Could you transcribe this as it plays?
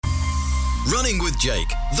Running with Jake,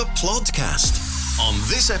 the Plodcast. On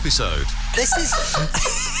this episode... This is...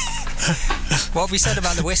 What have we said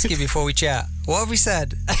about the whiskey before we chat? What have we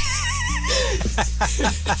said?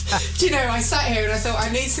 Do you know, I sat here and I thought,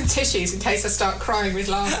 I need some tissues in case I start crying with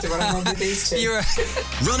laughter when I'm on with these two.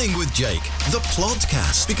 Running with Jake, the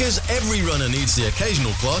Plodcast. Because every runner needs the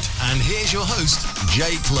occasional plod. And here's your host,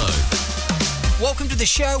 Jake Lowe. Welcome to the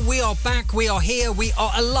show. We are back, we are here, we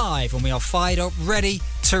are alive, and we are fired up, ready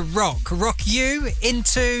to rock you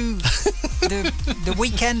into the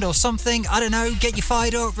weekend or something. I don't know, get you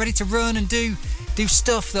fired up, ready to run and do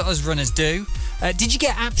stuff that us runners do. Did you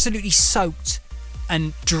get absolutely soaked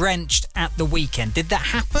and drenched at the weekend? Did that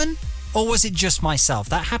happen? Or was it just myself?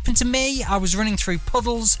 That happened to me. I was running through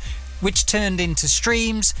puddles, which turned into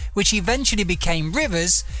streams, which eventually became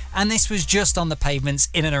rivers, and this was just on the pavements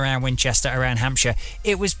in and around Winchester, around Hampshire.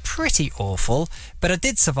 It was pretty awful, but I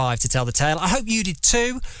did survive to tell the tale. I hope you did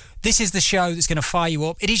too. This is the show that's going to fire you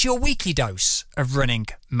up. It is your weekly dose of running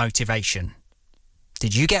motivation.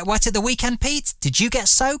 Did you get wet at the weekend, Pete? Did you get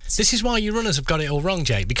soaked? This is why you runners have got it all wrong,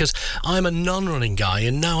 Jake, because I'm a non-running guy,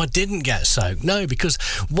 and no, I didn't get soaked. No, because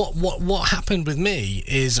what happened with me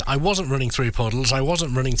is I wasn't running through puddles, I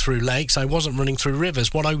wasn't running through lakes, I wasn't running through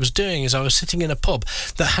rivers. What I was doing is I was sitting in a pub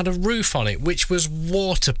that had a roof on it, which was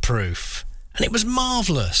waterproof, and it was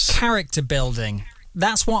marvellous. Character building.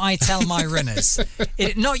 That's what I tell my runners.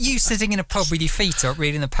 Not you sitting in a pub with your feet up,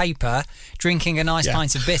 reading the paper, drinking a nice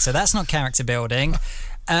pint of bitter. That's not character building.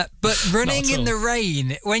 But running in the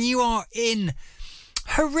rain, when you are in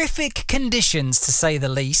horrific conditions, to say the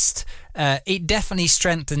least, it definitely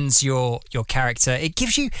strengthens your character. It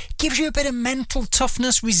gives you a bit of mental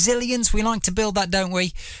toughness, resilience. We like to build that, don't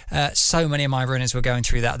we? So many of my runners were going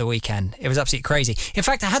through that at the weekend. It was absolutely crazy. In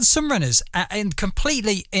fact, I had some runners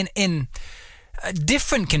completely in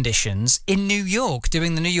different conditions in New York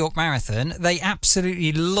doing the New York Marathon. They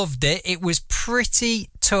absolutely loved it. It was pretty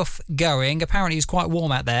tough going. Apparently it was quite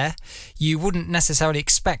warm out there. You wouldn't necessarily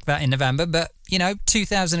expect that in November, but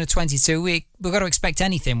 2022, we've got to expect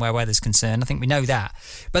anything where weather's concerned. I think we know that.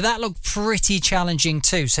 But that looked pretty challenging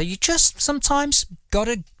too. So you just sometimes got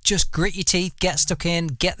to just grit your teeth, get stuck in,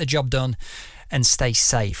 get the job done and stay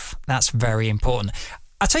safe. That's very important.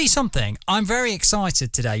 I'll tell you something, I'm very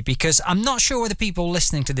excited today because I'm not sure whether people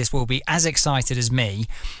listening to this will be as excited as me.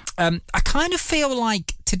 I kind of feel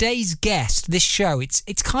like today's guest, this show, it's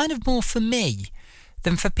kind of more for me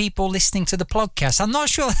than for people listening to the podcast. I'm not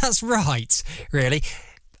sure that's right, really.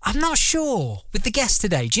 I'm not sure with the guest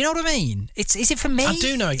today. Do you know what I mean? Is it for me? I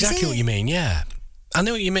do know exactly what you mean, yeah. I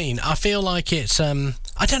know what you mean. I feel like it's, I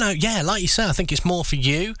don't know, yeah, like you say, I think it's more for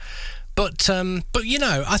you. But I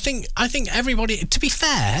think everybody, to be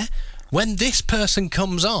fair, when this person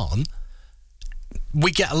comes on,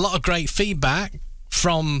 we get a lot of great feedback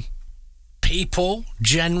from people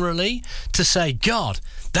generally to say, God,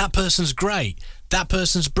 that person's great. That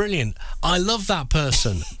person's brilliant. I love that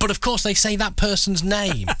person. But of course they say that person's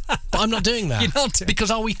name. But I'm not doing that. You're not.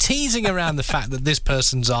 Because are we teasing around the fact that this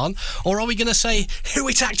person's on? Or are we going to say who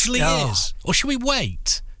it actually is? Or should we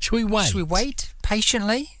wait? Should we wait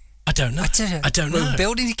patiently? I don't know. I don't know. Are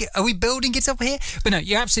we building it up here? But no,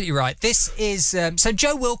 you're absolutely right. This is... so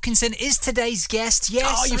Jo Wilkinson is today's guest. Yes,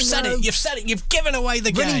 oh, you've said it. You've given away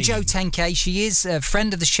the game. Running Jo 10K. She is a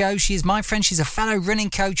friend of the show. She is my friend. She's a fellow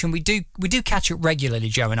running coach, and we do catch up regularly,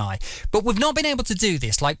 Jo and I. But we've not been able to do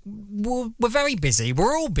this. Like, we're very busy.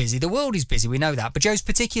 We're all busy. The world is busy. We know that. But Jo's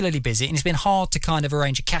particularly busy, and it's been hard to kind of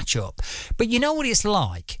arrange a catch-up. But you know what it's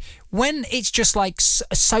like? When it's just like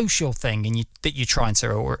a social thing that you're trying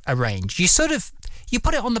to arrange, you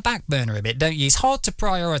put it on the back burner a bit, don't you? It's hard to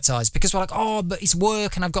prioritise because we're like, oh, but it's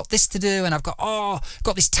work and I've got this to do and I've got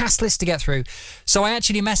this task list to get through. So I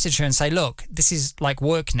actually message her and say, look, this is like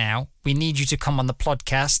work now. We need you to come on the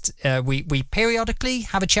podcast. We periodically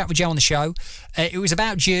have a chat with Jo on the show. It was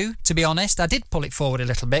about you, to be honest. I did pull it forward a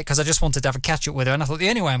little bit because I just wanted to have a catch-up with her, and I thought the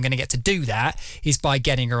only way I'm going to get to do that is by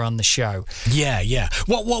getting her on the show. Yeah.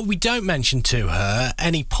 What we don't mention to her at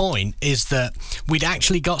any point is that we'd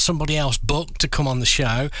actually got somebody else booked to come on the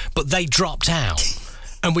show, but they dropped out.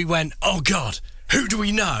 And we went, oh, God, who do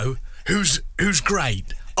we know who's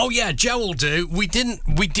great? Oh yeah, Jo will do. We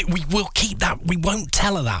will keep that. We won't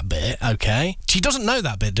tell her that bit, okay? She doesn't know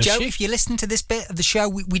that bit, does Jo, she? if you listen to this bit of the show,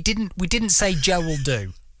 we didn't say Jo will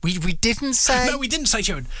do. We didn't say... No, we didn't say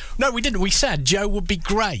Jo. No, we didn't. We said Jo would be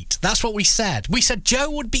great. That's what we said. We said Jo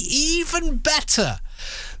would be even better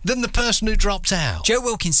than the person who dropped out. Jo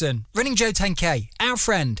Wilkinson, Running Jo 10K, our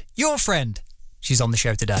friend, your friend. She's on the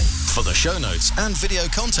show today. For the show notes and video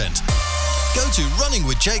content, go to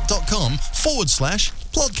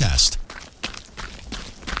runningwithjake.com/podcast.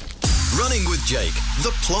 Running with Jake, the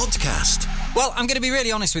Plodcast. Well, I'm going to be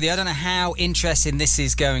really honest with you. I don't know how interesting this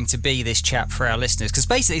is going to be, this chat, for our listeners, because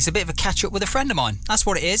basically it's a bit of a catch-up with a friend of mine. That's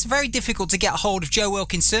what it is. Very difficult to get a hold of Joe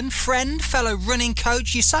Wilkinson. Friend, fellow running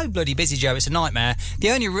coach. You're so bloody busy, Joe. It's a nightmare.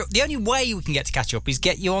 The only way we can get to catch up is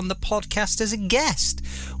get you on the podcast as a guest.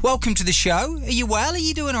 Welcome to the show. Are you well? Are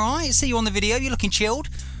you doing all right? I see you on the video. You're looking chilled.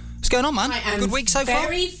 What's going on, man? Good week so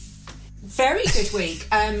far? Very good week.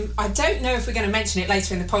 I don't know if we're going to mention it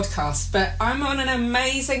later in the podcast, but I'm on an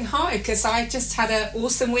amazing high because I just had an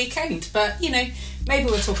awesome weekend. But, maybe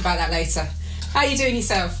we'll talk about that later. How are you doing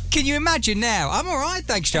yourself? Can you imagine now? I'm all right,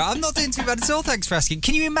 thanks, Joe. I'm not doing too bad at all, thanks for asking.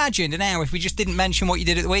 Can you imagine now if we just didn't mention what you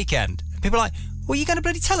did at the weekend? People are like, well, you're going to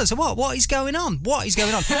bloody tell us or what? What is going on? What is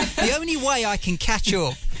going on? The only way I can catch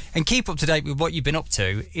up and keep up to date with what you've been up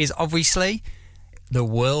to is obviously the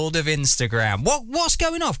world of Instagram. What's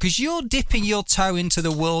going on? Because you're dipping your toe into the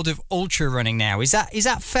world of ultra running now. Is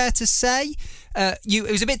that fair to say? It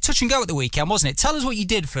was a bit touch and go at the weekend, wasn't it? Tell us what you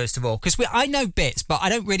did first of all, because I know bits, but I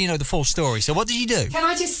don't really know the full story. So what did you do? Can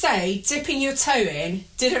I just say, dipping your toe in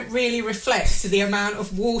didn't really reflect the amount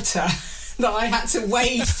of water that I had to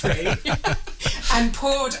wade through and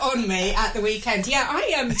poured on me at the weekend. Yeah,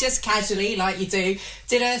 I just casually, like you do,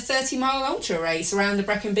 did a 30-mile ultra race around the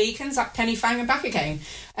Brecon Beacons, up Penny Fang and back again.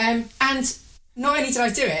 And not only did I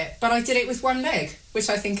do it, but I did it with one leg, which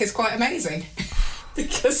I think is quite amazing.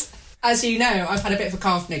 Because, as you know, I've had a bit of a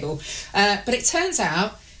calf niggle. But it turns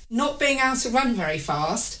out not being able to run very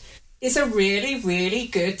fast is a really, really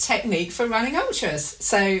good technique for running ultras.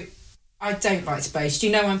 So I don't like to boast.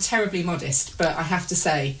 You know I'm terribly modest, but I have to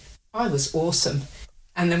say, I was awesome.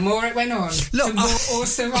 And the more it went on, the more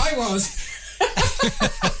awesome I was.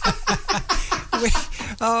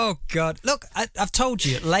 Oh, God. Look, I've told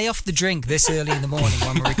you, lay off the drink this early in the morning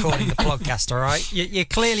when we're recording the podcast, all right? You're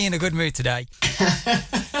clearly in a good mood today.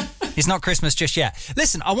 It's not Christmas just yet.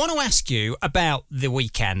 Listen, I want to ask you about the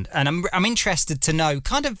weekend, and I'm interested to know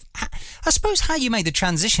kind of, I suppose, how you made the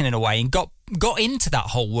transition in a way and got into that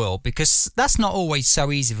whole world, because that's not always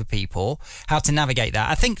so easy for people, how to navigate that.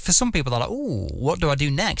 I think for some people, they're like, oh, what do I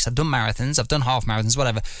do next? I've done marathons, I've done half marathons,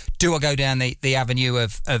 whatever. Do I go down the avenue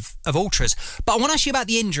of ultras? But I want to ask you about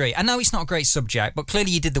the injury. I know it's not a great subject, but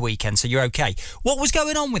clearly you did the weekend, so you're okay. What was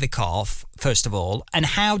going on with the calf, first of all, and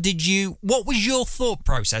what was your thought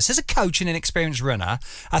process? As a coach and an experienced runner,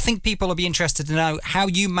 I think people will be interested to know how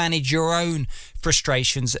you manage your own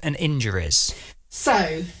frustrations and injuries.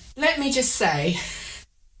 So, let me just say,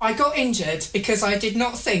 I got injured because I did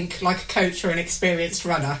not think like a coach or an experienced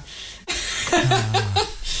runner.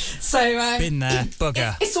 So been there,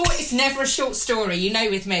 bugger. It's never a short story, you know,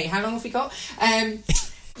 with me. How long have we got?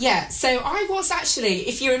 Yeah, so I was actually,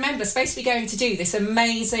 if you remember, supposed to be going to do this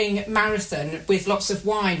amazing marathon with lots of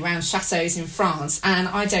wine around chateaus in France, and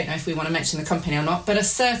I don't know if we want to mention the company or not, but a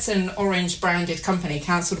certain orange branded company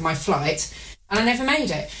cancelled my flight and I never made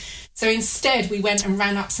it. So instead, we went and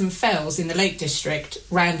ran up some fells in the Lake District,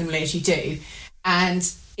 randomly as you do,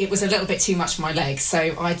 and it was a little bit too much for my legs.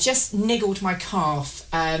 So I just niggled my calf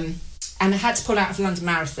and I had to pull out of London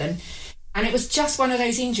Marathon. And it was just one of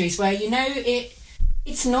those injuries where,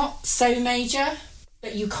 it's not so major,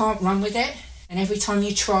 but you can't run with it. And every time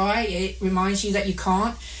you try, it reminds you that you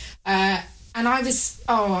can't. And I was,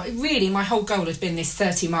 really, my whole goal had been this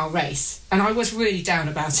 30-mile race. And I was really down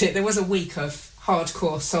about it. There was a week of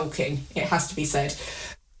hardcore sulking, it has to be said,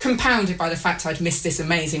 compounded by the fact I'd missed this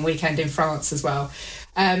amazing weekend in France as well.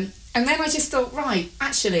 And then I just thought, right,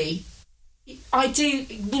 actually, I did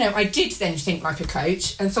then think like a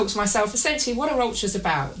coach and thought to myself, essentially, what are ultras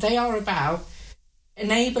about? They are about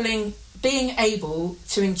being able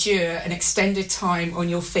to endure an extended time on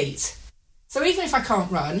your feet. So even if I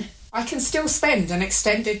can't run, I can still spend an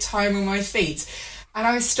extended time on my feet. And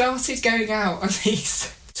I started going out on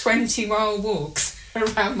these 20-mile walks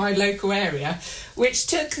around my local area, which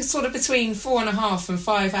took sort of between 4.5 and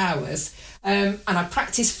 5 hours. And I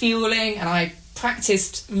practiced fueling and I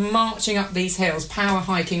practiced marching up these hills, power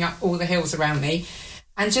hiking up all the hills around me,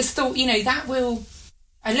 and just thought,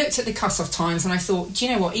 I looked at the cut-off times and I thought, do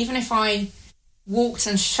you know what, even if I walked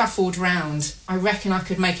and shuffled round, I reckon I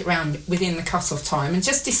could make it round within the cut-off time, and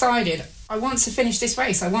just decided I want to finish this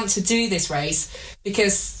race. I want to do this race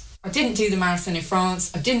because I didn't do the marathon in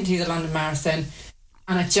France, I didn't do the London Marathon,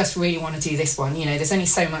 and I just really want to do this one. There's only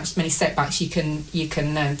many setbacks you can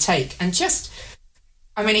take, and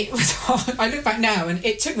it was hard. I look back now and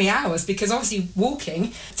it took me hours because obviously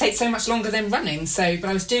walking takes so much longer than running. But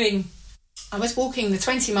I was walking the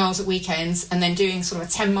 20 miles at weekends and then doing sort of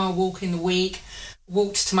a 10-mile walk in the week,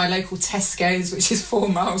 walked to my local Tesco's, which is 4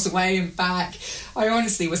 miles away, and back. I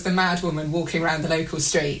honestly was the mad woman walking around the local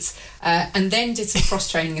streets, and then did some cross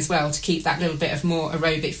training as well to keep that little bit of more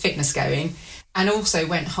aerobic fitness going, and also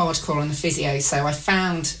went hardcore on the physio. So I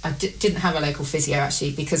found, didn't have a local physio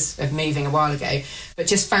actually because of moving a while ago, but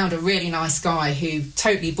just found a really nice guy who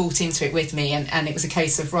totally bought into it with me, and it was a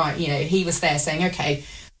case of, right, you know, he was there saying, okay,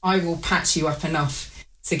 I will patch you up enough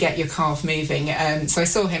to get your calf moving. So I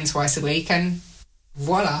saw him twice a week, and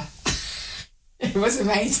voila. It was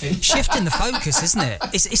amazing. Shifting the focus, isn't it?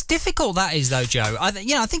 It's difficult, that is, though, Joe. I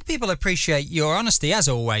think people appreciate your honesty, as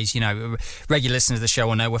always. You know, regular listeners of the show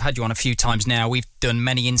will know we've had you on a few times now. We've done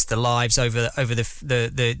many Insta Lives over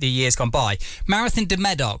the years gone by. Marathon de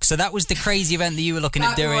Medoc, so that was the crazy event that you were looking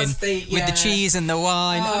at doing with the cheese and the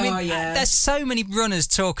wine. There's so many runners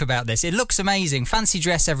talk about this. It looks amazing. Fancy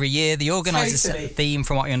dress every year. The organisers set the theme,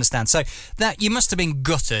 from what I understand. So that you must have been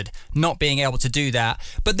gutted not being able to do that.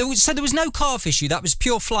 But there was no calf issue. That was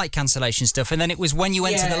pure flight cancellation stuff, and then it was when you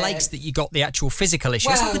went to the lakes that you got the actual physical issue.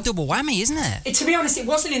 It's like a double whammy, isn't it? To be honest, it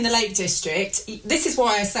wasn't in the Lake District. This is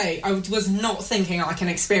why I say I was not thinking like an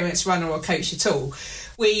experienced runner or coach at all.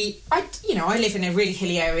 I live in a really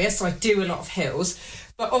hilly area, so I do a lot of hills,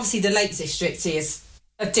 but obviously the Lake District is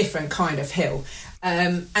a different kind of hill.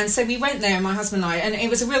 And so we went there, my husband and I, and it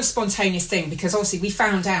was a real spontaneous thing because obviously we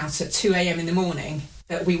found out at 2 a.m. in the morning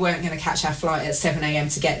that we weren't going to catch our flight at 7 a.m.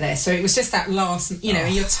 to get there. So it was just that last,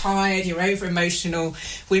 you're tired, you're over-emotional.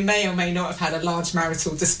 We may or may not have had a large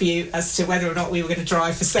marital dispute as to whether or not we were going to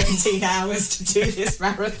drive for 17 hours to do this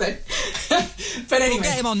marathon. But anyway. We'll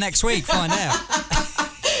get him on next week, find out.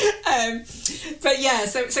 But yeah,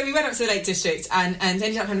 so we went up to the Lake District and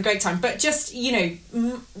ended up having a great time. But just,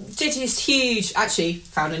 did this huge, actually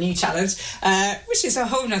found a new challenge, which is a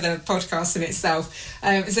whole nother podcast in itself.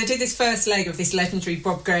 So I did this first leg of this legendary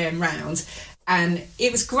Bob Graham round, and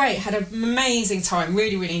it was great, had an amazing time,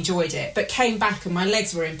 really, really enjoyed it, but came back and my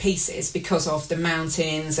legs were in pieces because of the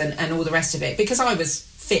mountains and all the rest of it, because I was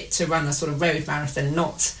fit to run a sort of road marathon,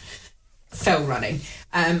 not fell running.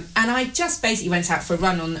 And I just basically went out for a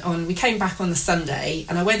run we came back on the Sunday,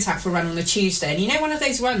 and I went out for a run on the Tuesday, and one of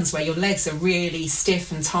those runs where your legs are really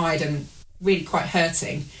stiff and tired and really quite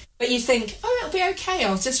hurting, but you think, it'll be okay,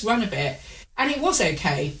 I'll just run a bit. And it was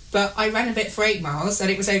okay, but I ran a bit for 8 miles,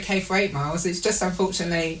 and it was okay for 8 miles. It's just,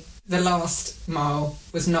 unfortunately, the last mile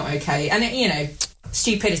was not okay. And,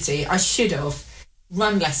 stupidity. I should have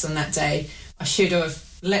run less on that day. I should have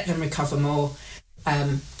let them recover more,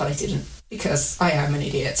 but I didn't, because I am an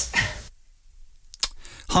idiot.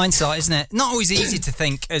 Hindsight, isn't it? Not always easy to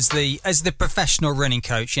think as the professional running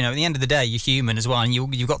coach. At the end of the day, you're human as well, and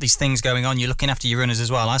you've got these things going on. You're looking after your runners as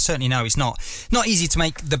well. I certainly know it's not easy to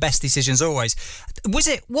make the best decisions always.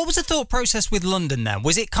 What was the thought process with London then?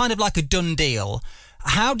 Was it kind of like a done deal?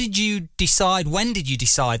 How did you decide? When did you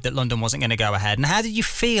decide that London wasn't going to go ahead? And how did you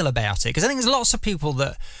feel about it? Because I think there's lots of people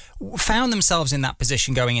that found themselves in that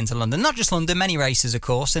position going into London. Not just London, many races, of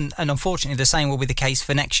course, and unfortunately the same will be the case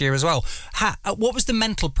for next year as well. What was the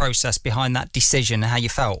mental process behind that decision and how you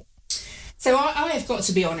felt? So I have got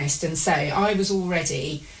to be honest and say I was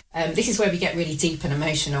already, this is where we get really deep and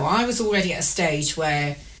emotional, I was already at a stage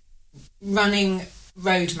where running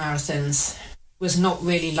road marathons was not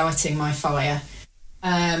really lighting my fire.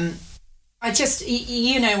 I just,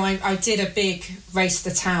 I did a big Race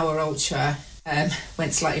the Tower Ultra,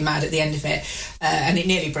 went slightly mad at the end of it, and it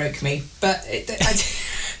nearly broke me. But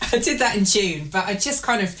I did that in June, but I just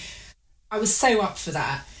I was so up for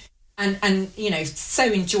that, and so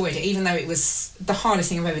enjoyed it, even though it was the hardest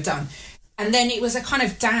thing I've ever done. And then it was a kind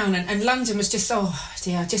of down, and London was just,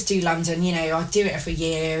 I just do London, I do it every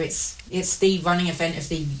year. It's the running event of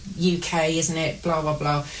the UK, isn't it? Blah, blah,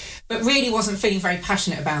 blah. But really wasn't feeling very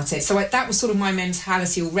passionate about it. So that was sort of my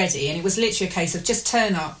mentality already. And it was literally a case of just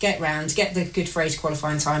turn up, get round, get the good for age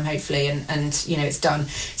qualifying time, hopefully, and it's done.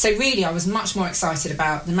 So really, I was much more excited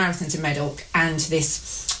about the Marathon de Medoc and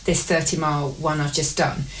this 30-mile one I've just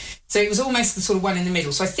done. So it was almost the sort of one in the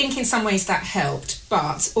middle. So I think in some ways that helped.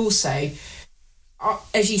 But also,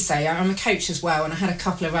 as you say, I'm a coach as well. And I had a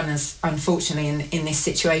couple of runners, unfortunately, in this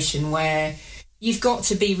situation where you've got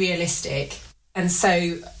to be realistic. And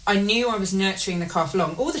so I knew I was nurturing the calf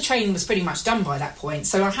along. All the training was pretty much done by that point.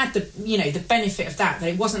 So I had the benefit of that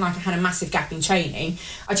it wasn't like I had a massive gap in training.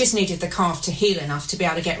 I just needed the calf to heal enough to be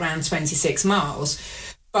able to get around 26 miles.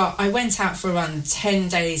 But I went out for a run 10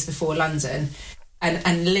 days before London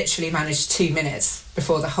and literally managed 2 minutes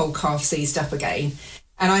before the whole calf seized up again.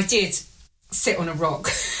 And I did sit on a rock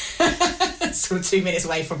sort of 2 minutes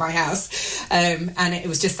away from my house. And it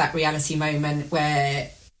was just that reality moment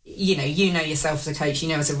where, you know yourself as a coach,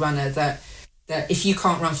 as a runner, that that if you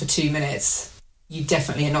can't run for 2 minutes, you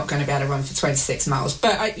definitely are not going to be able to run for 26 miles.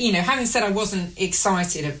 But, having said I wasn't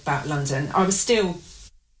excited about London, I was still,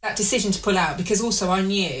 that decision to pull out, because also I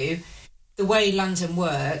knew the way London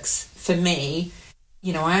works for me,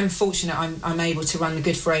 I am fortunate I'm able to run the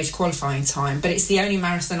Good for Age qualifying time, but it's the only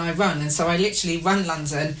marathon I run. And so I literally run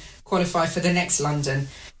London, qualify for the next London.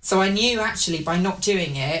 So I knew actually by not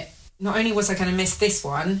doing it, not only was I going to miss this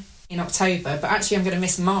one in October, but actually I'm going to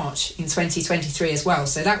miss March in 2023 as well.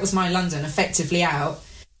 So that was my London effectively out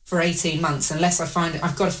for 18 months, unless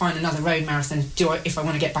I've got to find another road marathon if I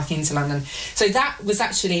want to get back into London. So that was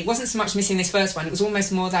actually, it wasn't so much missing this first one, it was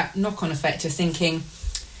almost more that knock-on effect of thinking,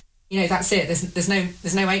 that's it.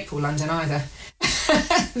 There's no April London either.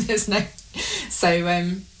 There's no. So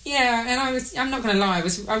and I'm not going to lie.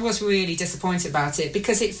 I was really disappointed about it,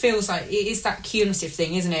 because it feels like it is that cumulative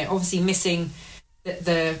thing, isn't it? Obviously missing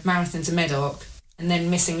the marathon to Medoc and then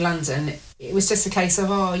missing London. It was just a case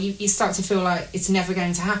of you start to feel like it's never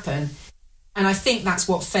going to happen, and I think that's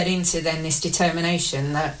what fed into then this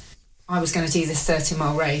determination that I was going to do this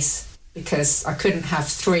 30-mile race, because I couldn't have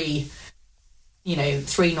three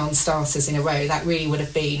non-starters in a row. That really would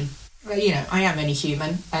have been, I am only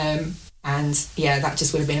human, and that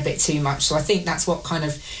just would have been a bit too much. So I think that's what kind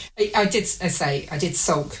of, I did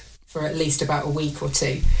sulk for at least about a week or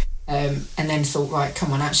two, and then thought, right,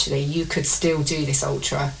 come on, actually, you could still do this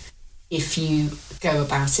ultra if you go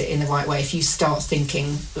about it in the right way. If you start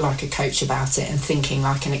thinking like a coach about it and thinking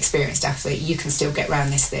like an experienced athlete, you can still get around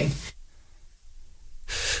this thing.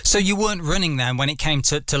 So you weren't running then when it came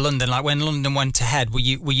to London? Like when London went ahead, were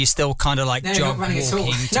you still kind of like not running at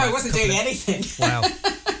all? No, I wasn't doing anything. Wow.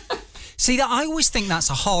 See, I always think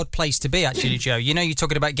that's a hard place to be, actually, Joe. You're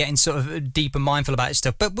talking about getting sort of deep and mindful about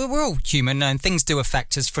stuff, but we're all human, and things do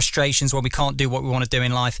affect us. Frustrations when we can't do what we want to do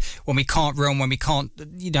in life, when we can't run, when we can't,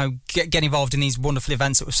 get involved in these wonderful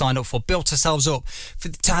events that we've signed up for, built ourselves up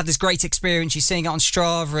to have this great experience. You're seeing it on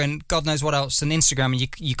Strava and God knows what else, and Instagram, and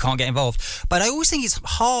you can't get involved. But I always think it's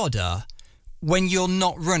harder when you're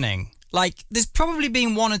not running. Like, there's probably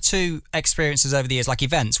been one or two experiences over the years, like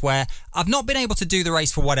events, where I've not been able to do the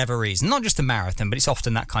race for whatever reason. Not just a marathon, but it's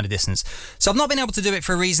often that kind of distance. So I've not been able to do it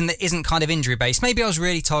for a reason that isn't kind of injury-based. Maybe I was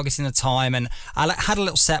really targeting the time and I had a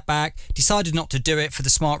little setback, decided not to do it for the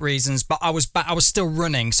smart reasons, but I was still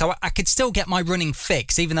running. So I could still get my running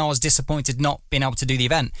fix, even though I was disappointed not being able to do the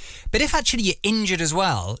event. But if actually you're injured as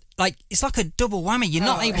well, like, it's like a double whammy. You're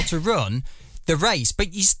not able to run the race, but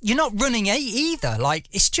you're not running either. Like,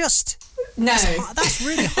 it's just that's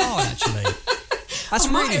really hard, actually. That's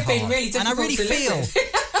really hard, really and I really feel.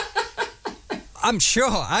 I'm sure,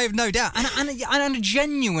 I have no doubt, and I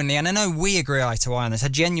genuinely, and I know we agree eye to eye on this, I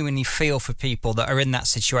genuinely feel for people that are in that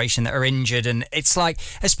situation, that are injured, and it's like,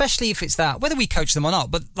 especially if it's that, whether we coach them or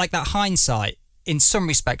not, but like that hindsight. In some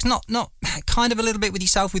respects, not kind of a little bit with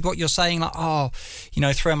yourself with what you're saying, like,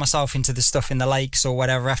 throwing myself into the stuff in the lakes or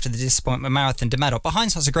whatever after the disappointment marathon to Medoc. But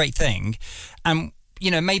hindsight's a great thing. And,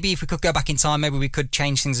 maybe if we could go back in time, maybe we could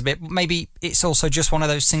change things a bit. Maybe it's also just one of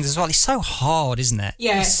those things as well. It's so hard, isn't it?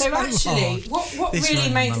 Yeah, it's so actually, hard. what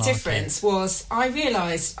really made the difference was I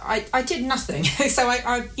realised I did nothing. So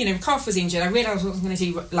I calf was injured. I realised I wasn't going to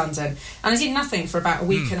do London. And I did nothing for about a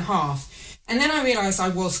week and a half. And then I realised I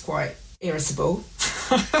was quite irritable.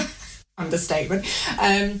 Understatement.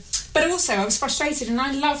 But also I was frustrated, and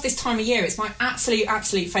I love this time of year. It's my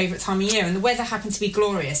absolute favourite time of year, and the weather happened to be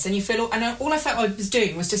glorious, and all I felt I was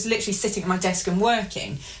doing was just literally sitting at my desk and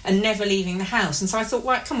working and never leaving the house. And so I thought,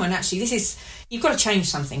 right, come on, actually, you've got to change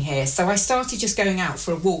something here. So I started just going out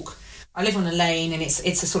for a walk. I live on a lane, and it's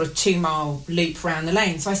a sort of 2-mile loop around the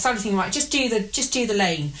lane. So I started thinking, right, just do the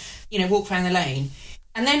lane, walk around the lane.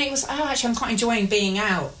 And then it was, actually, I'm quite enjoying being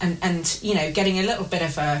out and getting a little bit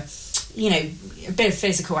of a bit of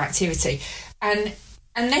physical activity. And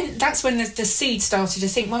then that's when the seed started to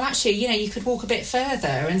think, well, actually, you could walk a bit further.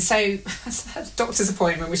 And so I had a doctor's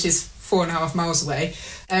appointment, which is 4.5 miles away.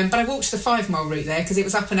 But I walked the 5-mile route there because it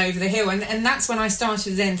was up and over the hill. And that's when I started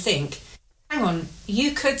to then think, hang on,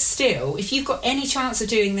 you could still, if you've got any chance of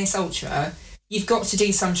doing this ultra, you've got to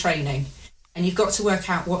do some training. And you've got to work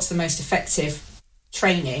out what's the most effective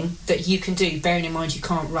training that you can do, bearing in mind you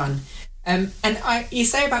can't run. You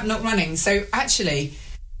say about not running, so actually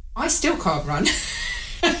I still can't run.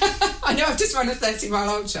 I know I've just run a 30-mile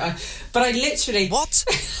ultra, but I literally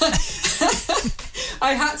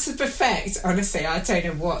I had to perfect, honestly, I don't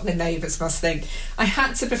know what the neighbours must think. I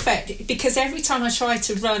had to perfect, because every time I tried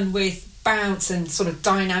to run with bounce and sort of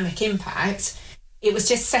dynamic impact, it was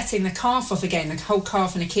just setting the calf off again. The whole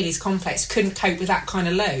calf and Achilles complex couldn't cope with that kind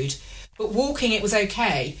of load. but walking it was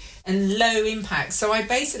okay and low impact. So I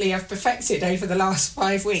basically have perfected over the last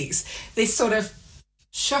 5 weeks this sort of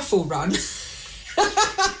shuffle run.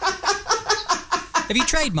 Have you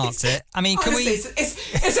trademarked it? I mean, can honestly,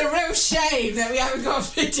 it's a real shame that we haven't got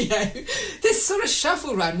a video. This sort of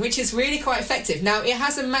shuffle run, which is really quite effective. Now, it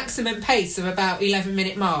has a maximum pace of about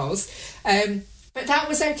 11-minute miles, but that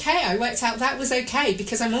was okay. I worked out that was okay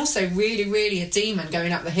because I'm also really, really a demon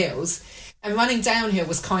going up the hills, and running downhill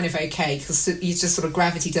was kind of okay because you just sort of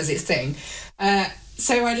gravity does its thing.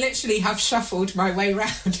 So I literally have shuffled my way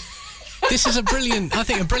round. This is a brilliant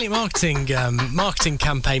marketing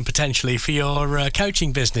campaign potentially for your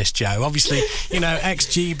coaching business, Joe. Obviously,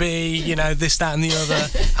 XGB, this, that and the other,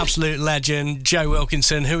 absolute legend, Joe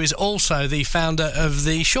Wilkinson, who is also the founder of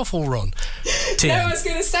the Shuffle Run team. No, I was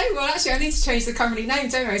going to say, well, actually, I need to change the company name,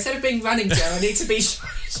 don't I? Instead of being Running Joe, I need to be...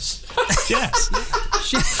 Yes,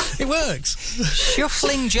 it works.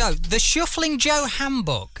 Shuffling Joe. The Shuffling Joe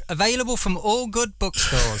handbook, available from all good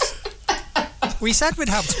bookstores. We said we'd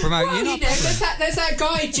help to promote you. There's that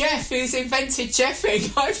guy Jeff who's invented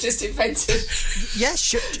jeffing. I've just invented. Yes,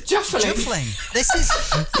 Juffling. This is.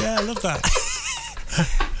 Yeah, I love that.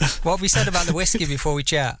 What have we said about the whiskey before we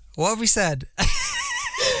chat? What have we said?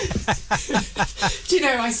 Do you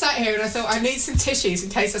know, I sat here and I thought I need some tissues in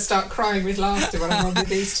case I start crying with laughter when I'm on with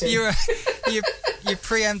these two. You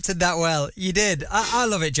preempted that well. You did. I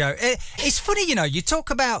love it, Joe. It's funny, you talk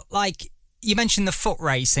about you mentioned the foot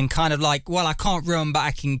race and kind of I can't run, but I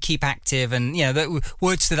can keep active and, the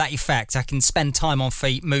words to that effect. I can spend time on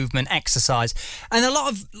feet, movement, exercise. And a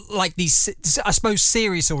lot of these, I suppose,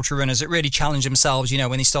 serious ultra runners that really challenge themselves,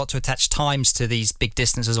 when they start to attach times to these big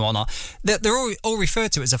distances and whatnot, they're all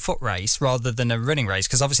referred to as a foot race rather than a running race,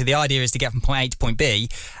 because obviously the idea is to get from point A to point B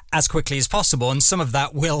as quickly as possible. And some of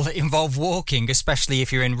that will involve walking, especially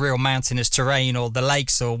if you're in real mountainous terrain or the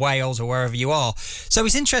lakes or Wales or wherever you are. So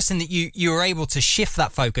it's interesting that you were able to shift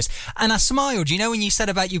that focus. And I smiled, when you said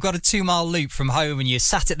about you've got a 2-mile loop from home and you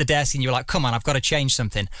sat at the desk and you're like, come on, I've got to change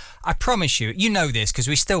something. I promise you, this because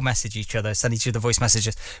we still message each other, send each other voice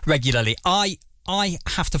messages regularly. I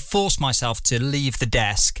have to force myself to leave the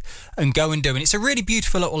desk and go and do it. And it's a really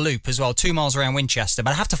beautiful little loop as well, 2 miles around Winchester.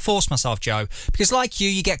 But I have to force myself, Joe, because like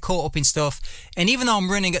you get caught up in stuff. And even though I'm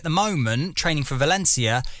running at the moment, training for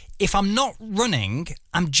Valencia, if I'm not running,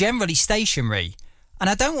 I'm generally stationary. And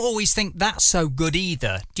I don't always think that's so good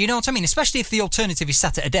either. Do you know what I mean? Especially if the alternative is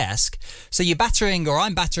sat at a desk. So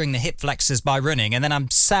I'm battering the hip flexors by running, and then I'm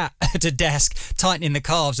sat at a desk tightening the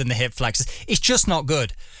calves and the hip flexors. It's just not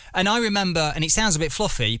good. And I remember, and it sounds a bit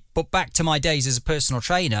fluffy, but back to my days as a personal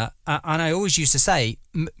trainer, and I always used to say,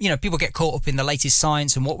 people get caught up in the latest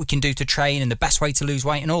science and what we can do to train and the best way to lose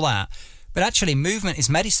weight and all that. But actually, movement is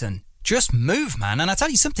medicine. Just move, man. And I tell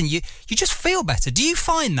you something, you just feel better. Do you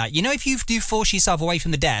find that? If you do force yourself away from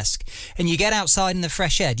the desk and you get outside in the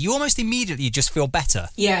fresh air, you almost immediately just feel better.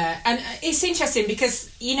 Yeah, and it's interesting because,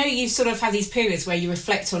 you sort of have these periods where you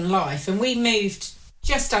reflect on life, and we moved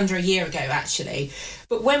just under a year ago, actually.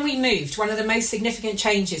 But when we moved, one of the most significant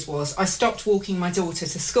changes was I stopped walking my daughter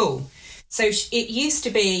to school. So it used to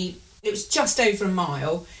be, it was just over a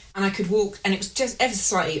mile, and I could walk, and it was just ever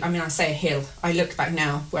so slightly, I say a hill. I look back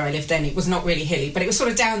now where I lived then, it was not really hilly, but it was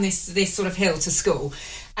sort of down this sort of hill to school.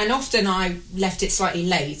 And often I left it slightly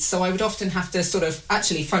late, so I would often have to sort of,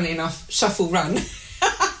 actually, funnily enough, shuffle run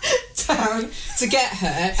down to get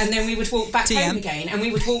her, and then we would walk back home again, and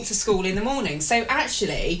we would walk to school in the morning. So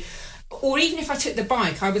actually, or even if I took the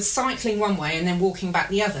bike, I was cycling one way and then walking back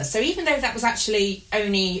the other. So even though that was actually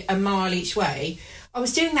only a mile each way, I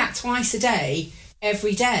was doing that twice a day,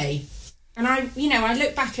 every day. And I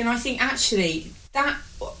look back and I think actually that,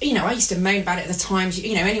 I used to moan about it at the time,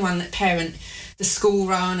 anyone that parent the school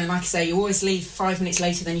run, and like I say, you always leave 5 minutes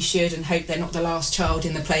later than you should and hope they're not the last child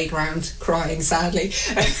in the playground crying sadly.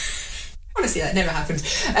 Honestly, that never happened.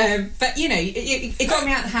 But, it got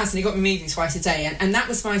me out of the house and it got me moving twice a day. And that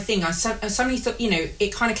was my thing. I suddenly thought,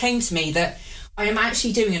 it kind of came to me that I am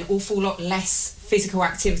actually doing an awful lot less physical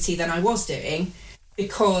activity than I was doing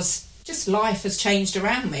because just life has changed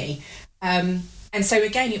around me. And so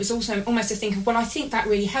again, it was also almost a think of, well, I think that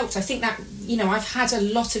really helped. I think that, I've had a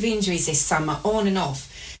lot of injuries this summer on and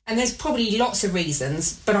off, and there's probably lots of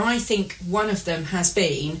reasons, but I think one of them has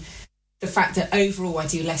been the fact that overall I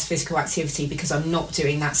do less physical activity because I'm not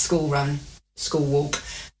doing that school run, school walk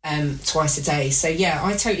twice a day. So yeah,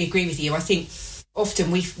 I totally agree with you. I think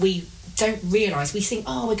often we don't realise, we think,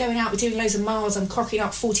 we're going out, we're doing loads of miles, I'm clocking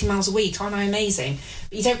up 40 miles a week, aren't I amazing?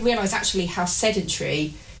 But you don't realise actually how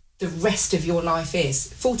sedentary the rest of your life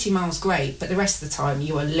is. 40 miles, great, but the rest of the time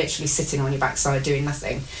you are literally sitting on your backside doing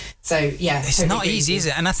nothing. So, yeah. It's not easy, is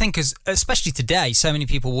it? And I think, especially today, so many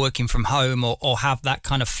people working from home or have that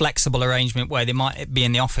kind of flexible arrangement where they might be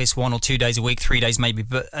in the office 1 or 2 days a week, 3 days maybe,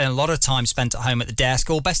 but a lot of time spent at home at the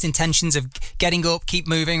desk, all best intentions of getting up, keep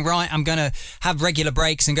moving, right, I'm going to have regular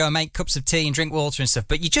breaks and go and make cups of tea and drink water and stuff.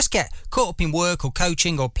 But you just get caught up in work or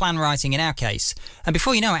coaching or plan writing in our case. And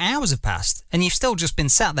before you know it, hours have passed and you've still just been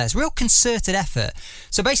sat there. It's real concerted effort.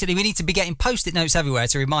 So basically, we need to be getting Post-it notes everywhere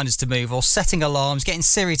to remind us to move, or setting alarms, getting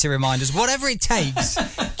Siri to remind us, whatever it takes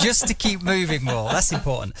just to keep moving more. That's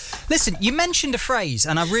important. Listen, you mentioned a phrase,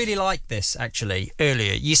 and I really liked this, actually,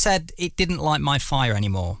 earlier. You said it didn't light my fire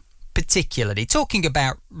anymore, particularly. Talking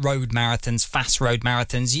about road marathons, fast road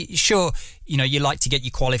marathons, you like to get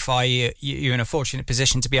your qualifier. You're in a fortunate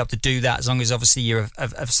position to be able to do that, as long as, obviously, you're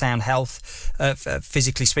of sound health,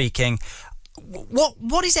 physically speaking.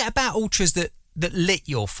 What is it about ultras that lit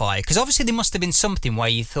your fire? Because obviously there must have been something where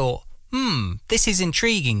you thought, this is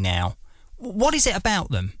intriguing now. What is it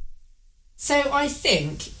about them? So I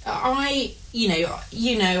think I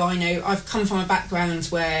know I've come from a background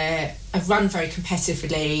where I've run very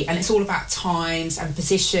competitively, and it's all about times and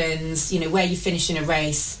positions, where you finish in a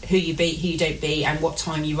race, who you beat, who you don't beat, and what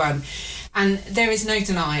time you run. And there is no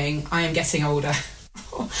denying I am getting older.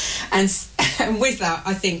 and with that,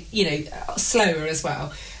 I think, slower as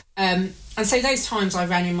well. And so those times I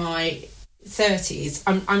ran in my 30s,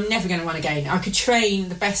 I'm never going to run again. I could train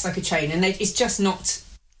the best I could train, and it's just not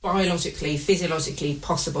biologically, physiologically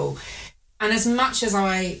possible. And as much as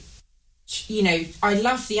I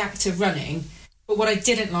love the act of running, but what I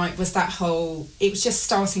didn't like was it was just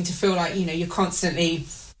starting to feel like, you're constantly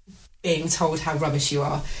being told how rubbish you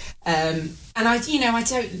are. And I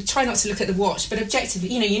don't try not to look at the watch, but objectively,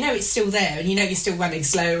 it's still there, and you're still running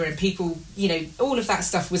slower, and people, all of that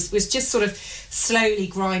stuff was just sort of slowly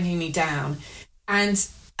grinding me down. And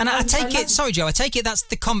I take it that's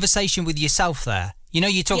the conversation with yourself there.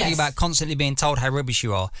 You're talking about constantly being told how rubbish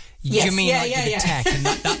you are. Yes. You mean the tech and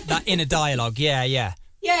that inner dialogue? Yeah. Yeah,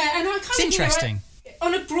 and I kind it's interesting.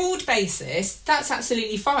 On a broad basis, that's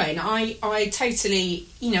absolutely fine. I totally,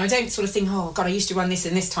 I don't sort of think, oh, God, I used to run this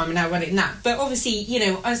in this time and now I run it in that. But obviously,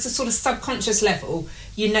 as a sort of subconscious level,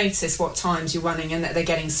 you notice what times you're running and that they're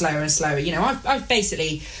getting slower and slower. I've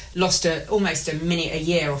basically lost almost a minute a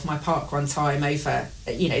year off my parkrun time over,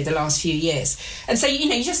 the last few years. And so,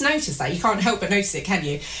 you just notice that. You can't help but notice it, can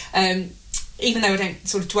you? Even though I don't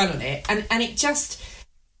sort of dwell on it. And it just...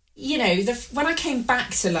 when I came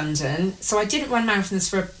back to London, so I didn't run marathons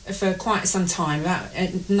for quite some time, about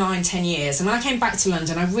 9-10 years. And when I came back to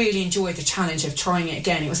London, I really enjoyed the challenge of trying it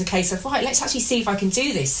again. It was a case of, right, let's actually see if I can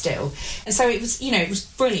do this still. And so it was, it was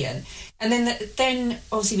brilliant. And then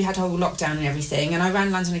obviously we had a whole lockdown and everything, and I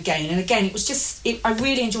ran London again. And again, it was just, I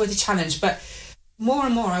really enjoyed the challenge. But more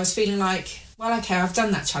and more I was feeling like, well, okay, I've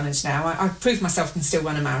done that challenge now. I've proved myself I can still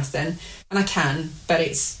run a marathon, and I can, but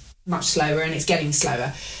it's much slower and it's getting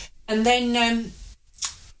slower. And then,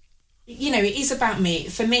 it is about me.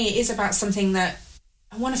 For me, it is about something that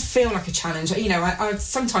I want to feel like a challenge. I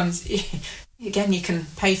sometimes, again, you can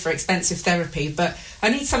pay for expensive therapy, but I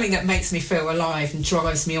need something that makes me feel alive and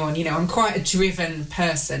drives me on. I'm quite a driven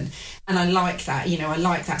person, and I like that. I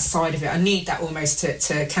like that side of it. I need that almost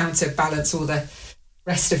to counterbalance all the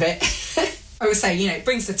rest of it. I would say, it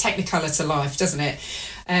brings the Technicolor to life, doesn't it?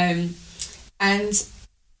 And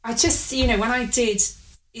I just, when I did...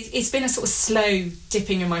 It's been a sort of slow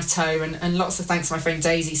dipping in my toe, and lots of thanks to my friend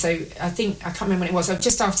Daisy. So I can't remember when it was.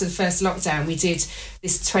 Just after the first lockdown, we did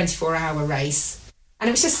this 24-hour race. And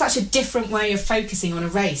it was just such a different way of focusing on a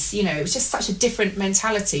race. It was just such a different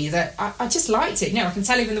mentality that I just liked it. I can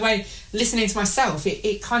tell even the way listening to myself,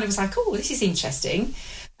 it kind of was like, oh, this is interesting.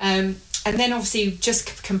 And then obviously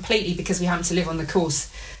just completely, because we happened to live on the course,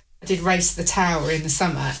 I did Race the Tower in the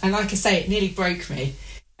summer. And like I say, it nearly broke me.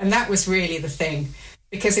 And that was really the thing.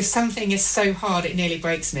 Because if something is so hard it nearly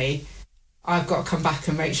breaks me, I've got to come back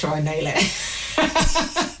and make sure I nail it.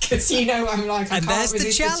 Because I'm like, I can't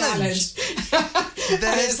resist the challenge.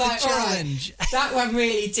 There's the challenge. Right, that one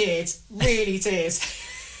really did. It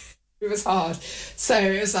was hard. So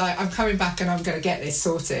it was like, I'm coming back and I'm going to get this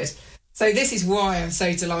sorted. So this is why I'm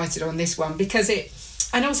so delighted on this one, because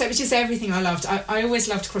and also it was just everything I loved. I always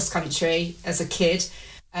loved cross country as a kid,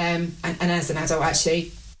 and as an adult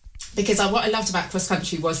actually. Because what I loved about cross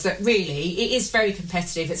country was that really it is very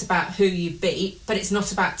competitive. It's about who you beat, but it's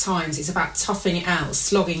not about times. It's about toughing it out,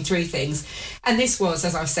 slogging through things. And this was,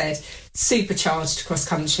 as I've said, supercharged cross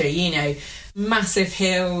country, massive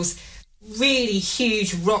hills, really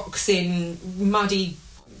huge rocks in muddy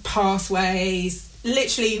pathways,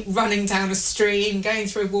 literally running down a stream, going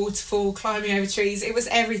through a waterfall, climbing over trees. It was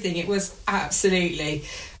everything. It was absolutely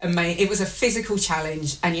amazing. It was a physical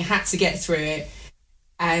challenge, and you had to get through it.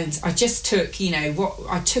 And I just took,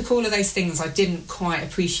 I took all of those things I didn't quite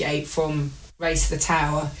appreciate from Race to the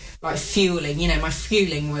Tower, like fueling. My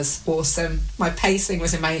fueling was awesome. My pacing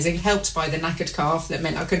was amazing, helped by the knackered calf that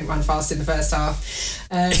meant I couldn't run fast in the first half.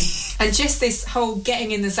 And just this whole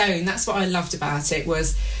getting in the zone, that's what I loved about it.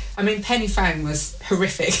 Pen y Fan was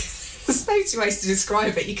horrific. There's no two ways to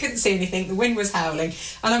describe it. You couldn't see anything. The wind was howling,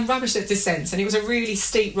 and I'm rubbish at descents. And it was a really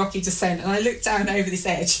steep, rocky descent. And I looked down over this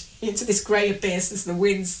edge into this grey abyss as the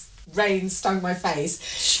rain stung my face.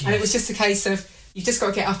 Jeez. And it was just a case of, you've just got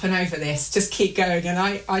to get up and over this. Just keep going. And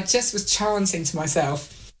I just was chanting to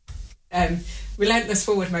myself, relentless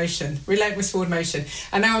forward motion.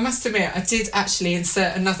 And now I must admit, I did actually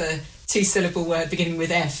insert another 2-syllable word beginning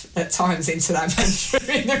with F at times into that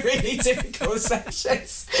mantra in the really difficult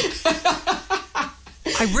sections.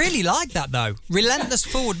 I really like that, though. Relentless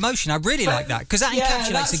forward motion. I really like that, because that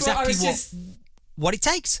encapsulates exactly what it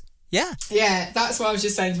takes. Yeah. Yeah, that's what I was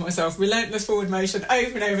just saying to myself. Relentless forward motion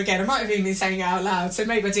over and over again. I might have even been saying it out loud, so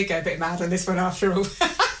maybe I did go a bit mad on this one after all.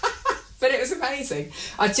 But it was amazing.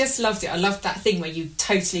 I just loved it. I loved that thing where you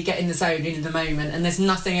totally get in the zone, in the moment, and there's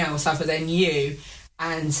nothing else other than you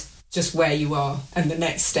and just where you are and the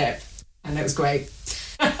next step. And it was great.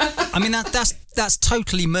 That's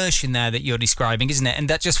total immersion there that you're describing, isn't it? And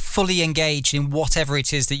that just fully engaged in whatever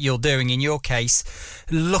it is that you're doing. In your case,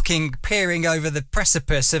 peering over the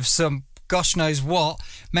precipice of some gosh knows what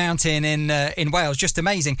mountain in Wales. Just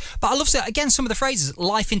amazing. But I love, again, some of the phrases.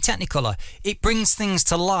 Life in Technicolor. It brings things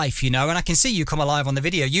to life, and I can see you come alive on the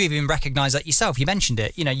video. You even recognise that yourself. You mentioned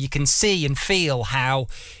it. You can see and feel how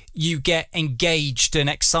you get engaged and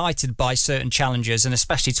excited by certain challenges, and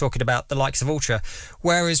especially talking about the likes of Ultra.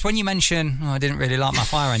 Whereas when you mention, I didn't really like my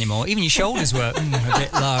fire anymore, even your shoulders were a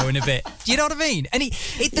bit low and a bit... Do you know what I mean? And the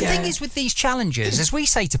thing is with these challenges, as we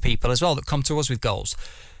say to people as well that come to us with goals,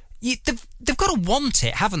 they've got to want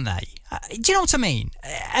it, haven't they? Do you know what I mean?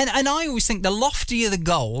 And I always think the loftier the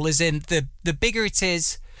goal, as in the bigger it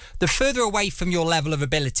is, the further away from your level of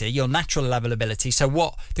ability, your natural level of ability, so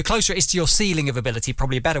the closer it is to your ceiling of ability,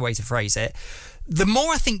 probably a better way to phrase it, the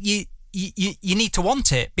more I think you need to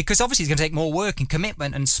want it, because obviously it's going to take more work and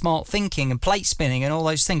commitment and smart thinking and plate spinning and all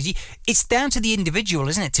those things. It's down to the individual,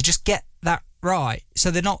 isn't it, to just get that right, so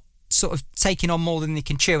they're not sort of taking on more than they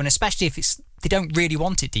can chew, and especially if they don't really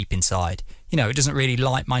want it deep inside. It doesn't really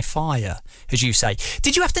light my fire, as you say.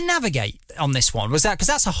 Did you have to navigate on this one? Was that, because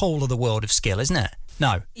that's a whole other world of skill, isn't it?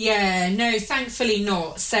 No. Yeah, no, thankfully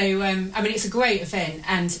not. So, it's a great event,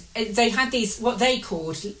 and they had these, what they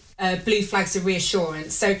called blue flags of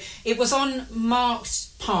reassurance. So it was on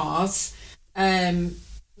marked paths,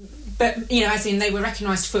 but, as in they were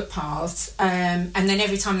recognised footpaths, and then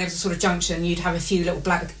every time there was a sort of junction, you'd have a few little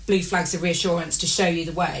blue flags of reassurance to show you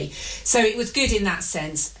the way. So it was good in that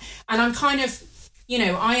sense. And I'm kind of...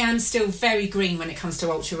 I am still very green when it comes to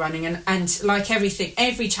ultra running, and like everything,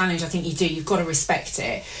 every challenge I think you do, you've got to respect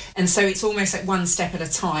it. And so it's almost like one step at a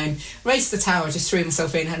time. Race to the Tower, just threw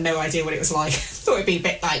myself in, had no idea what it was like. Thought it'd be a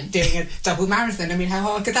bit like doing a double marathon. How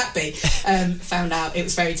hard could that be? Found out it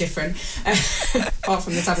was very different, apart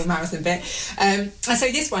from the double marathon bit. And so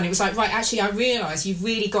this one, it was like, right, actually, I realise you've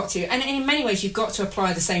really got to, and in many ways, you've got to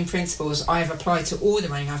apply the same principles I have applied to all the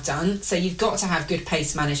running I've done. So you've got to have good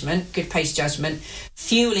pace management, good pace judgment,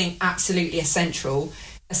 fueling absolutely essential,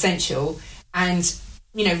 and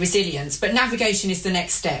resilience. But navigation is the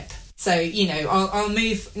next step. So I'll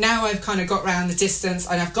move now. I've kind of got round the distance,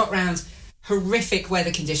 and I've got round horrific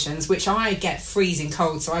weather conditions, which I get freezing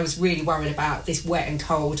cold. So I was really worried about this wet and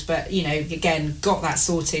cold. But again, got that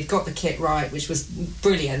sorted, got the kit right, which was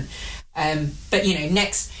brilliant. But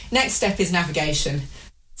next step is navigation.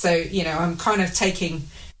 So I'm kind of taking.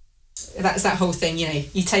 That's that whole thing,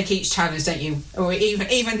 you take each challenge, don't you? Or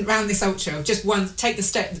even around this ultra, just take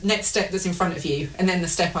the next step that's in front of you, and then the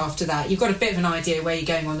step after that. You've got a bit of an idea where you're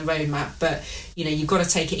going on the roadmap, but you've got to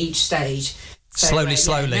take it each stage. So,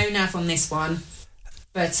 slowly. No nav on this one,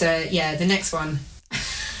 but the next one.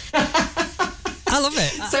 I love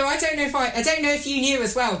it. So I don't know if you knew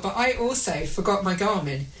as well, but I also forgot my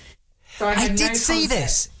Garmin. So I did see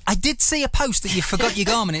this. I did see a post that you forgot your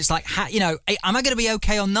Garmin. It's like, am I going to be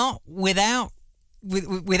okay or not without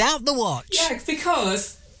the watch? Yeah,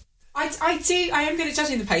 because I am good at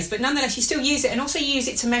judging the pace, but nonetheless, you still use it, and also use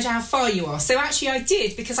it to measure how far you are. So actually, I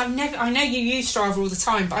did, because I know you use Strava all the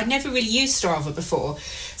time, but I'd never really used Strava before.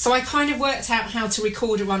 So I kind of worked out how to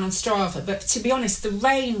record a run on Strava. But to be honest, the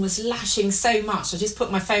rain was lashing so much. I just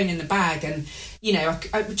put my phone in the bag and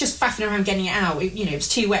I was just faffing around getting it out. It was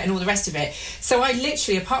too wet and all the rest of it. So I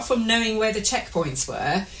literally, apart from knowing where the checkpoints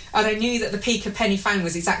were, and I knew that the peak of Pen y Fan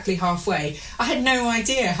was exactly halfway, I had no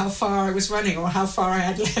idea how far I was running or how far I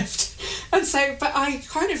had left. And so, but I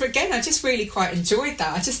kind of, again, I just really quite enjoyed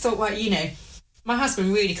that. I just thought, well, my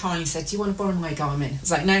husband really kindly said, do you want to borrow my Garmin? I was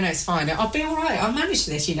like, no, it's fine. I'll be all right. I'll manage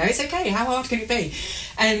this, it's okay. How hard can it be?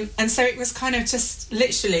 And so it was kind of just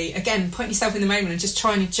literally, again, putting yourself in the moment and just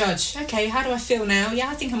trying to judge, okay, how do I feel now? Yeah,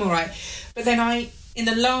 I think I'm all right. But then in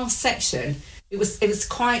the last section, there was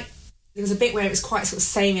a bit where it was quite sort of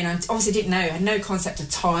samey, and I obviously didn't know, I had no concept of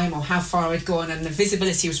time or how far I'd gone, and the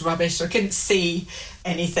visibility was rubbish, so I couldn't see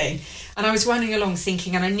anything. And I was running along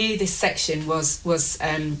thinking, and I knew this section was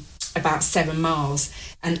about 7 miles,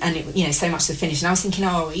 and it, so much to finish. And I was thinking,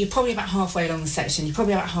 you're probably about halfway along the section, you're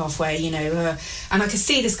probably about halfway, and I could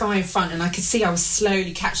see this guy in front, and I could see I was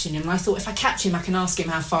slowly catching him, and I thought, if I catch him, I can ask him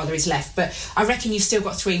how far there is left. But I reckon you've still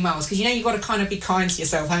got 3 miles, because you've got to kind of be kind to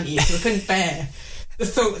yourself, haven't you? So I couldn't bear the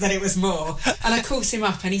thought that it was more. And I called him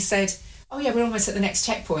up, and he said, oh yeah, we're almost at the next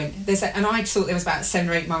checkpoint. And I thought there was about 7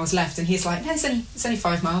 or 8 miles left, and he's like, no, it's only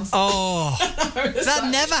 5 miles. Oh, that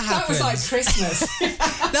never happens. That was like Christmas.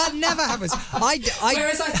 That never happens.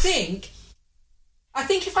 Whereas I think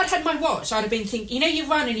if I'd had my watch, I'd have been thinking, you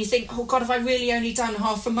run and you think, oh God, have I really only done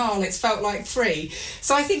half a mile? It's felt like 3.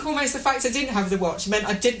 So I think almost the fact I didn't have the watch meant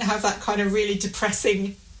I didn't have that kind of really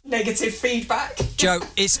depressing negative feedback. Jo,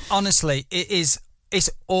 it's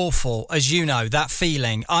awful, as you know, that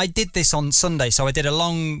feeling. I did this on Sunday, so I did a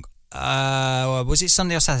long, was it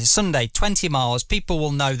Sunday or Saturday? Sunday, 20 miles. People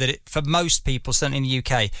will know that for most people, certainly in the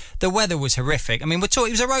UK, the weather was horrific. I mean, it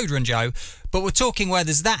was a road run, Joe, but we're talking where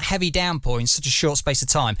there's that heavy downpour in such a short space of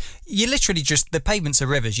time. You literally the pavements are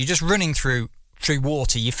rivers. You're just running through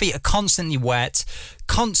water. Your feet are constantly wet,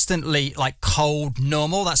 constantly like cold,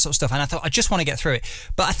 numb, all that sort of stuff. And I thought, I just want to get through it.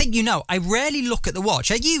 But I think, I rarely look at the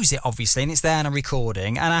watch. I use it, obviously, and it's there and I'm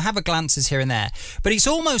recording, and I have a glances here and there. But it's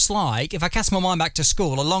almost like, if I cast my mind back to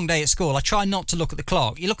school, a long day at school, I try not to look at the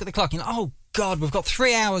clock. You look at the clock, and you're like, oh God, we've got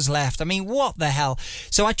 3 hours left. I mean, what the hell?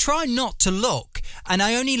 So I try not to look, and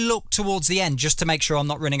I only look towards the end just to make sure I'm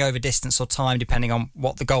not running over distance or time, depending on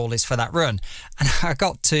what the goal is for that run. And I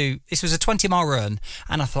got to, this was a 20-mile run,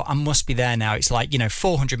 and I thought, I must be there now. It's like,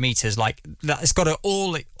 400 metres, like, it's got to,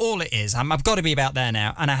 all it is. I've got to be about there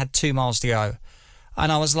now. And I had 2 miles to go.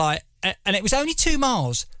 And I was like, and it was only 2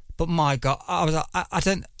 miles, but my God, I was like,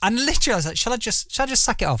 and literally I was like, shall I just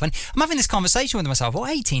suck it off? And I'm having this conversation with myself. Well,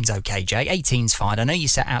 18's okay, Jake. 18's fine. I know you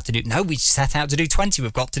set out to do, no, we set out to do 20.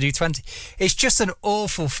 We've got to do 20. It's just an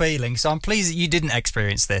awful feeling. So I'm pleased that you didn't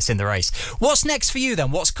experience this in the race. What's next for you then?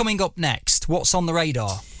 What's coming up next? What's on the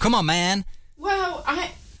radar? Come on, man. Well,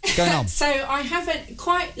 going on. So I have a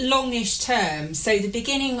quite longish term. So the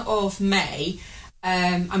beginning of May,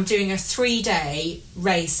 I'm doing a 3-day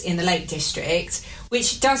race in the Lake District,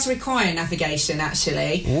 which does require navigation,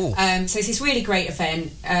 actually. So it's this really great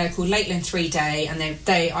event called Lakeland 3-Day, and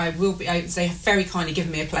they have very kindly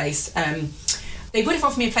given me a place. They would have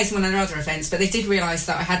offered me a place in one of their other events, but they did realise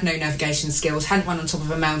that I had no navigation skills, hadn't run on top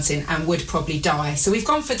of a mountain, and would probably die. So we've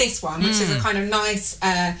gone for this one, which is a kind of nice.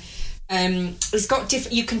 It's got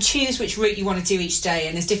different. You can choose which route you want to do each day,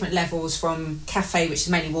 and there's different levels from cafe, which is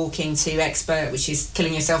mainly walking, to expert, which is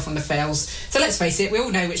killing yourself on the fails. So let's face it, we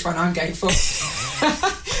all know which one I'm going for.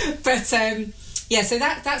 But so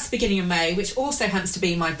that's the beginning of May, which also happens to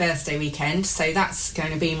be my birthday weekend. So that's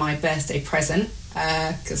going to be my birthday present,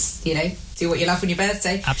 because do what you love on your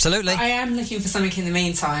birthday. Absolutely. I am looking for something in the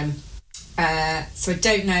meantime. So I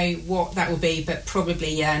don't know what that will be, but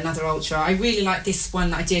probably another ultra. I really like this one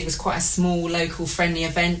that I did, was quite a small, local, friendly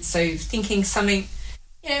event. So thinking something,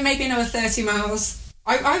 maybe another 30 miles.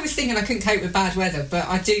 I was thinking I couldn't cope with bad weather, but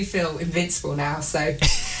I do feel invincible now. So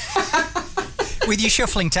with your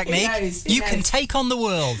shuffling technique, you can take on the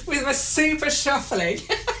world with my super shuffling.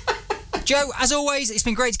 Joe, as always, it's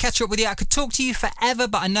been great to catch up with you. I could talk to you forever,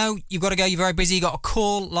 but I know you've got to go. You're very busy. You've got a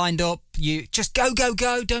call lined up. You just go.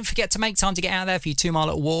 Don't forget to make time to get out there for your 2 mile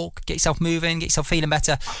little walk. Get yourself moving. Get yourself feeling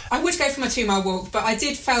better. I would go for my 2 mile walk, but I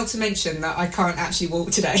did fail to mention that I can't actually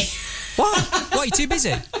walk today. What? Are you too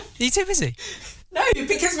busy? Are you too busy? No,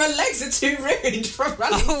 because my legs are too ruined from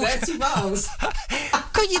running 30 miles.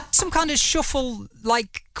 Got you some kind of shuffle,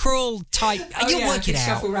 like crawl type. You'll work it out.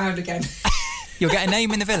 Shuffle round again. You'll get a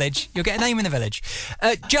name in the village.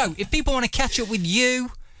 Joe, if people want to catch up with you,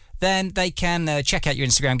 then they can check out your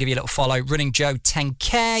Instagram, give you a little follow. Running Joe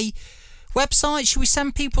 10K. Website, should we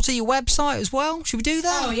send people to your website as well? Should we do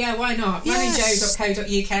that? Oh, yeah, why not? Yes.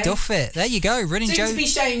 runningjoe.co.uk. Duff it. There you go, Running Joe. Soon to be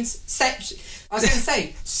changed. I was going to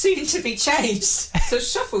say, soon to be changed to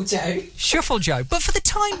Shuffle Joe. Shuffle Joe. But for the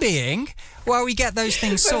time being, while we get those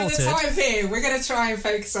things sorted... For the time being, we're going to try and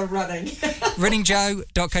focus on running.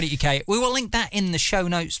 runningjoe.co.uk. We will link that in the show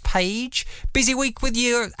notes page. Busy week with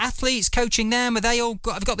your athletes, coaching them. Have they all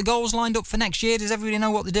got the goals lined up for next year? Does everybody know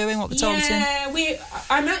what they're doing, what they're targeting? Yeah,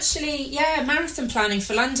 I'm actually, marathon planning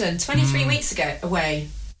for London 23 weeks away.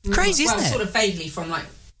 Crazy, isn't it? Well, sort of vaguely from like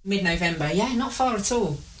mid-November. Yeah, not far at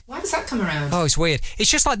all. Why does that come around? Oh, it's weird.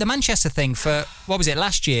 It's just like the Manchester thing for, what was it,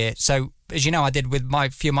 last year? So, as you know, I did with a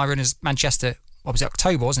few of my runners Manchester, what was it,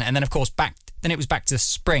 October, wasn't it? And then, of course, then it was back to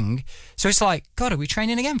spring. So it's like, God, are we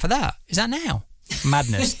training again for that? Is that now?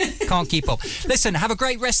 Madness. Can't keep up. Listen, have a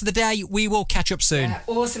great rest of the day. We will catch up soon.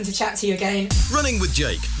 Awesome to chat to you again. Running with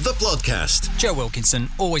Jake, the podcast. Jo Wilkinson,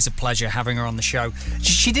 always a pleasure having her on the show.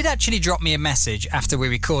 She did actually drop me a message after we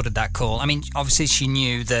recorded that call. I mean, obviously she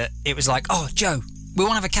knew that it was like, oh, Jo, we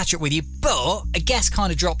want to have a catch up with you, but a guest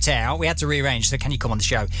kind of dropped out. We had to rearrange, so can you come on the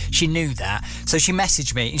show? She knew that. So she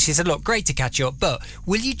messaged me and she said, look, great to catch up, but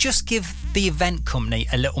will you just give the event company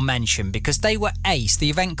a little mention? Because they were ace, the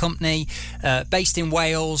event company based in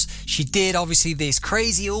Wales. She did obviously this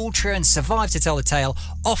crazy ultra and survived to tell the tale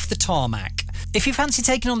off the tarmac. If you fancy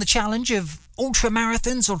taking on the challenge of ultra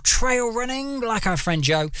marathons or trail running like our friend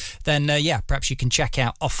Jo, then perhaps you can check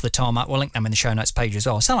out Off the Tarmac. We'll link them in the show notes page as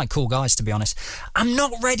well. Sound like cool guys, to be honest. I'm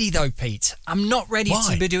not ready though, Pete. I'm not ready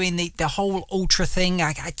to be doing the whole ultra thing.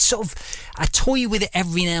 I toy with it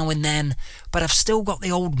every now and then, but I've still got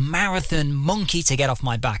the old marathon monkey to get off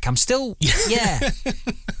my back. I'm still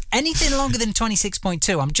anything longer than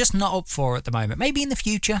 26.2 I'm just not up for at the moment. Maybe in the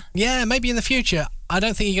future. Yeah, maybe in the future. I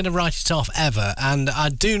don't think you're going to write it off ever, and I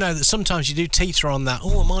do know that sometimes you do teeter on that,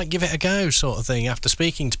 I might give it a go sort of thing after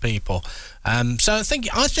speaking to people. So I think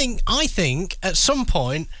at some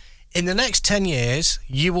point in the next 10 years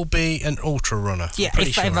you will be an ultra runner. Yeah,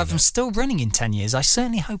 if I'm still running in 10 years, I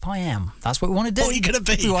certainly hope I am. That's what we want to do. What are you going to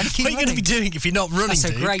be? What are you going to be doing if you're not running? That's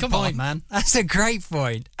a great point, man. That's a great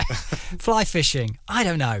point. Fly fishing. I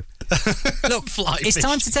don't know. Look, it's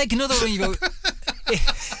time to take another one.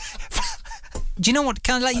 Do you know what?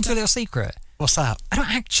 Can I let you into a little secret? What's that? I don't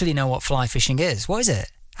actually know what fly fishing is. What is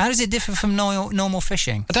it? How does it differ from normal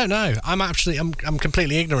fishing? I don't know. I'm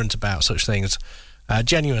completely ignorant about such things.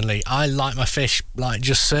 Genuinely, I like my fish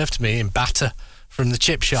just served to me in batter from the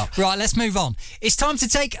chip shop. Right, let's move on. It's time to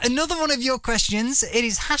take another one of your questions. It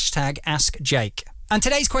is #AskJake. And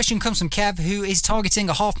today's question comes from Kev, who is targeting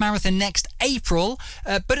a half marathon next April.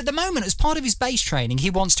 But at the moment, as part of his base training, he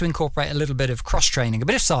wants to incorporate a little bit of cross training, a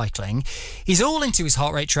bit of cycling. He's all into his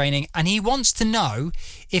heart rate training, and he wants to know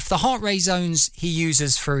if the heart rate zones he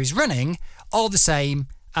uses for his running are the same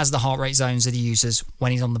as the heart rate zones that he uses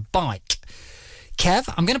when he's on the bike.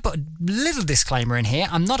 Kev, I'm going to put a little disclaimer in here.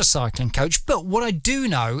 I'm not a cycling coach, but what I do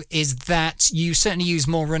know is that you certainly use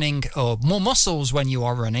more running or more muscles when you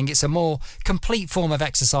are running. It's a more complete form of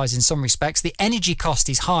exercise in some respects. The energy cost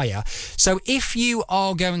is higher. So if you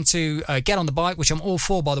are going to get on the bike, which I'm all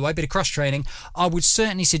for, by the way, a bit of cross training, I would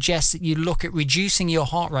certainly suggest that you look at reducing your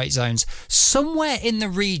heart rate zones somewhere in the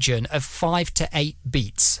region of 5 to 8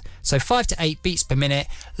 beats. So 5 to 8 beats per minute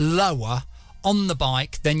lower on the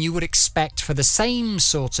bike than you would expect for the same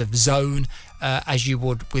sort of zone as you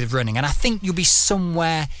would with running. And I think you'll be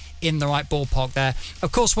somewhere in the right ballpark there.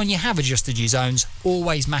 Of course, when you have adjusted your zones,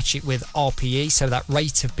 always match it with RPE, so that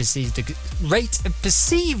rate of perceived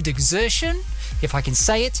exertion, if I can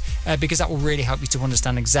say it, because that will really help you to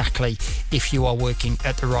understand exactly if you are working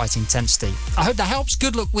at the right intensity. I hope that helps.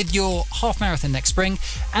 Good luck with your half marathon next spring.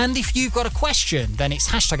 And if you've got a question, then it's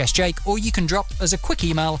 #AskJake, or you can drop us a quick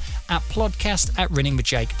email at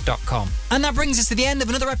plodcast@runningwithjake.com. And that brings us to the end of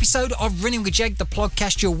another episode of Running with Jake, the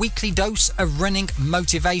podcast, your weekly dose of running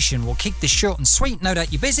motivation. We'll keep this short and sweet. No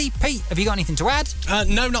doubt you're busy. Pete, have you got anything to add?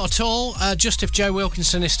 No, not at all. Just if Jo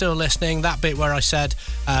Wilkinson is still listening, that bit where I said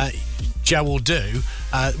Jo will do,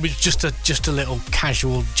 was just a little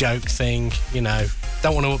casual joke thing, you know.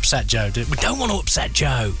 Don't want to upset Jo. We don't want to upset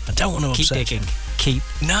Jo. I don't want to upset digging. Jo. Keep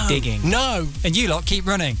digging. No. And you lot keep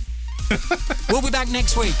running. We'll be back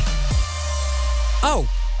next week. Oh,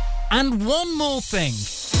 and one more thing.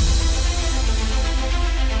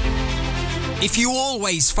 If you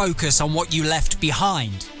always focus on what you left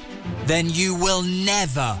behind, then you will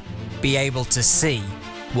never be able to see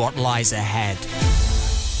what lies ahead.